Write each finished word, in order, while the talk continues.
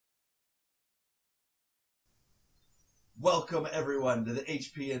Welcome everyone to the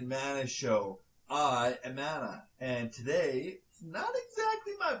HP and Mana Show. I am Mana, and today it's not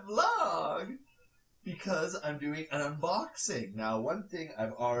exactly my vlog because I'm doing an unboxing. Now, one thing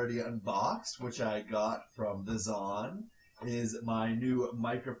I've already unboxed, which I got from the Zon, is my new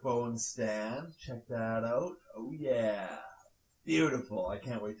microphone stand. Check that out. Oh yeah, beautiful. I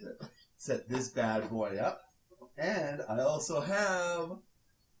can't wait to set this bad boy up. And I also have,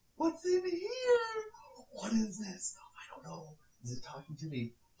 what's in here? What is this? I don't know. Is it talking to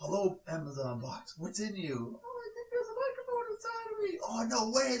me? Hello, Amazon box. What's in you? Oh, I think there's a microphone inside of me. Oh, no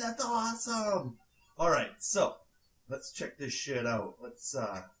way. That's awesome. All right, so let's check this shit out. Let's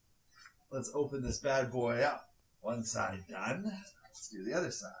open this bad boy up. One side done. Let's do the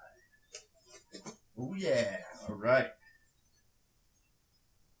other side. Oh yeah. All right.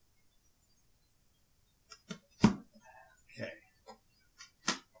 Okay.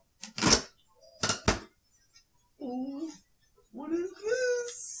 Oh, what is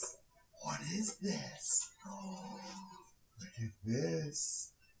this? What is this? Oh, look at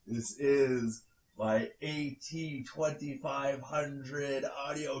this. This is my AT2500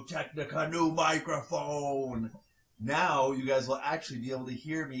 Audio-Technica new microphone. Now you guys will actually be able to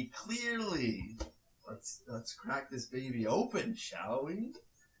hear me clearly. Let's crack this baby open, shall we? I'm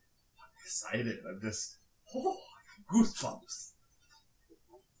excited. I'm just goosebumps.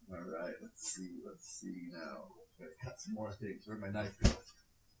 All right, let's see now. Gotta cut some more things. Where'd my knife go?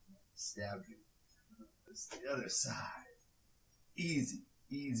 Stab you. This is the other side. Easy,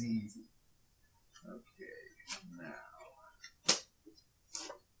 easy, easy. Okay, now.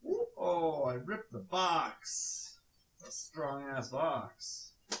 Oh, I ripped the box. A strong ass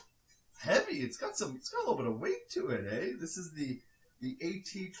box. Heavy. It's got a little bit of weight to it, eh? This is the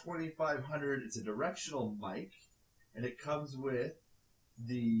AT2500. It's a directional mic, and it comes with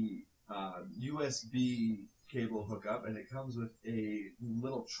the USB cable hookup, and it comes with a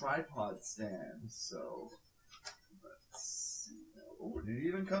little tripod stand. So let's see. Oh, and it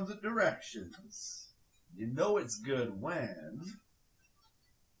even comes with directions. You know it's good when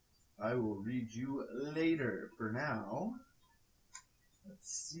I will read you later. For now, let's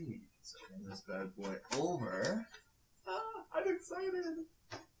see. Let's turn this bad boy over. I'm excited.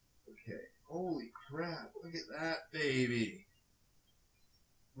 Okay. Holy crap. Look at that baby.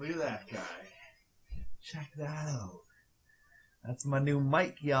 Look at that guy. Check that out. That's my new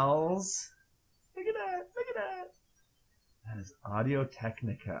mic, y'alls. Look at that. Look at that. That is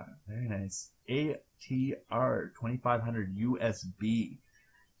Audio-Technica. Very nice. ATR 2500 USB.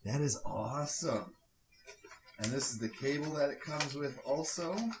 That is awesome. And this is the cable that it comes with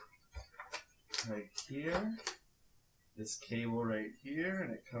also. Right here. This cable right here.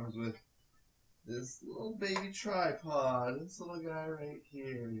 And it comes with this little baby tripod. This little guy right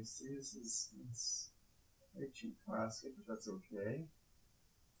here. You see, this is very cheap plastic, but that's okay.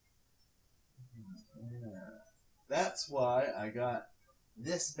 Yeah. That's why I got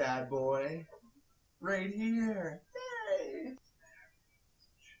this bad boy right here. Yay!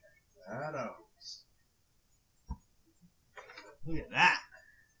 Check that out. Look at that.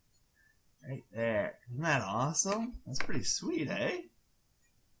 Right there. Isn't that awesome? That's pretty sweet, eh?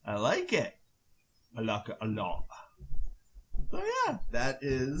 I like it. I like it a lot. So yeah, that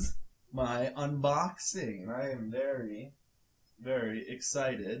is my unboxing. I am very, very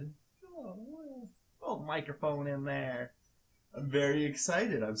excited. Oh, microphone in there. I'm very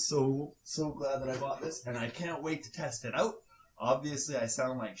excited. I'm so glad that I bought this, and I can't wait to test it out. Obviously, I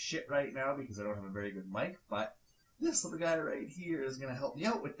sound like shit right now because I don't have a very good mic, but this little guy right here is going to help me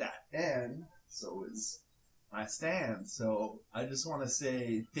out with that, and so is my stand. So I just want to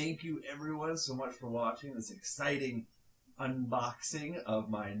say thank you everyone so much for watching this exciting unboxing of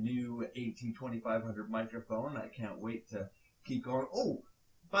my new AT2500 microphone. I can't wait to keep going. Oh,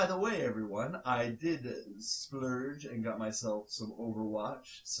 by the way, everyone, I did splurge and got myself some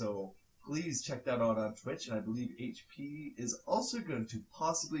Overwatch, so please check that out on Twitch, and I believe HP is also going to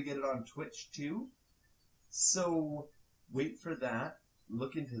possibly get it on Twitch too. So wait for that,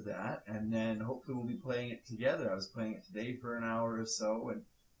 look into that, and then hopefully we'll be playing it together. I was playing it today for an hour or so, and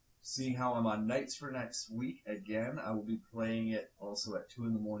seeing how I'm on nights for next week. Again, I will be playing it also at 2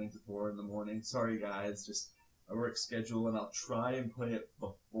 in the morning to 4 in the morning. Sorry guys, just a work schedule, and I'll try and play it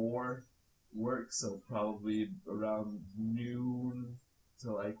before work, so probably around noon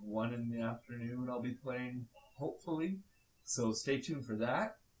to like 1 in the afternoon I'll be playing, hopefully. So stay tuned for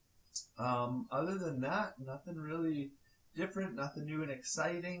that. Other than that, nothing really different, nothing new and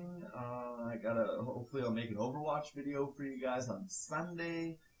exciting. Hopefully I'll make an Overwatch video for you guys on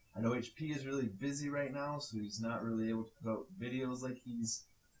Sunday. I know HP is really busy right now, so he's not really able to put out videos like he's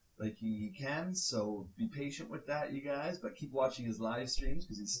like he can. So be patient with that, you guys. But keep watching his live streams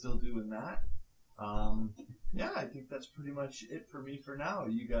because he's still doing that. Yeah, I think that's pretty much it for me for now.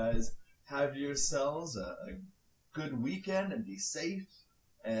 You guys have yourselves a good weekend and be safe.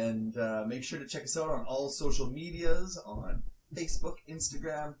 And make sure to check us out on all social medias, on Facebook,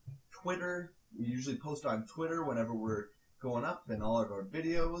 Instagram, Twitter. We usually post on Twitter whenever we're going up in all of our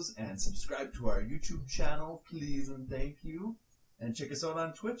videos. And subscribe to our YouTube channel, please and thank you. And check us out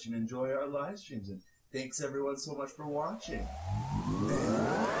on Twitch and enjoy our live streams. And thanks everyone so much for watching.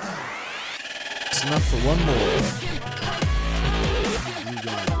 It's enough for one more. You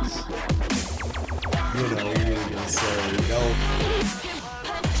guys, you know, we're gonna say no.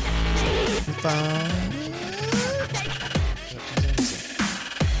 Fine.